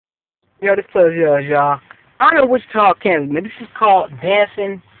Yo, this place here, y'all. I don't know which talk can. This is called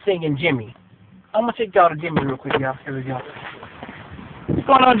Dancing, Singing Jimmy. I'm gonna take y'all to Jimmy real quick, y'all. Here we go. What's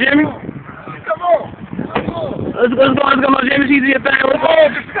going on, Jimmy? Come on. What's going on, Jimmy? See your thing? What's going on?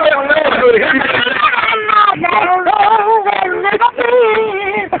 Just come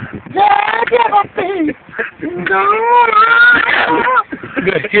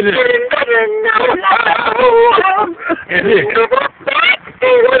Good. Get it.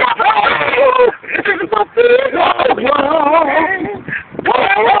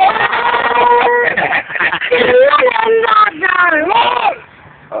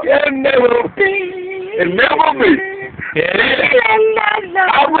 It never be. Yeah, it is.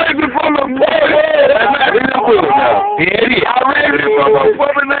 I'm ready from the morning. Yeah, it is. I'm ready from the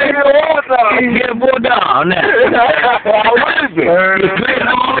woman named Ortho. Get boy down now. I'm ready. You're playing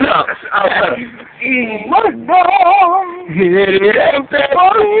them on up. Yeah, it is.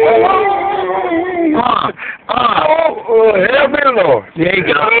 Help me, Lord. There you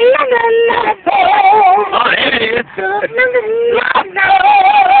go. Oh, there it is.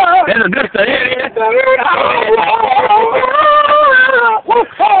 That's a good stuff. There it is.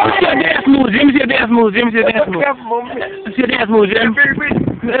 See your dance moves, Jimmy. See your dance moves, Jimmy. See your dance moves. See your dance moves, Jimmy.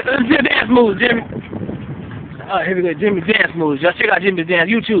 See your dance moves, Jimmy. Oh, here we go. Jimmy dance moves. Y'all check out Jimmy's dance.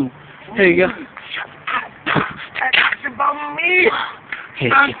 YouTube. Here you go. It's about me.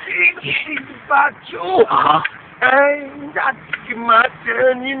 It's about you. And I take my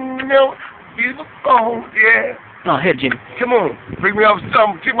turn, you know. People phone, yeah. Oh, here, Jimmy. Come on, bring me up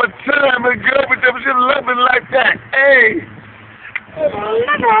something. Take my time and go, but them shit love me like that. Hey.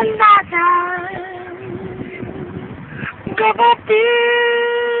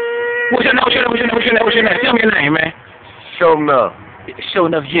 What's your name? Tell me your name, man. Show enough. Show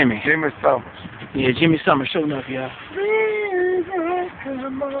enough, Jimmy. Jimmy Summers. Yeah, Jimmy Summers. Show enough, y'all.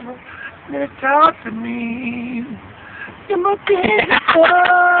 Come on, let talk to me. You're my big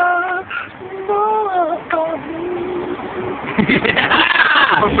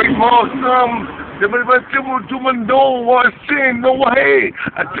more some. To my door, one sin, no way.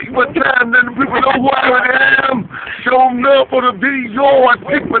 I take my time, then the people know who I am. Show them up for the video, I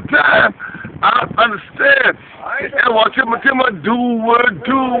take my time. I understand. And watch him do what I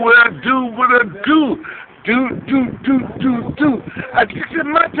do. Do. I take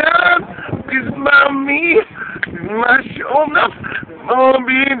my time. It's my me. It's my show enough. I'm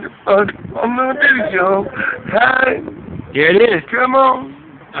being I'm not this show. Hi. Here it is. Come on.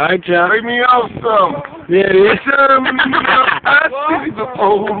 All right, y'all. Bring me out some. There it is. I see you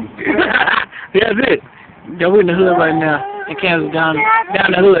before. That's it. Yeah, we're in the hood right now. In Kansas, down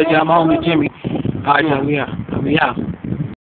the hood, y'all. My homie Jimmy. All right, y'all. We out.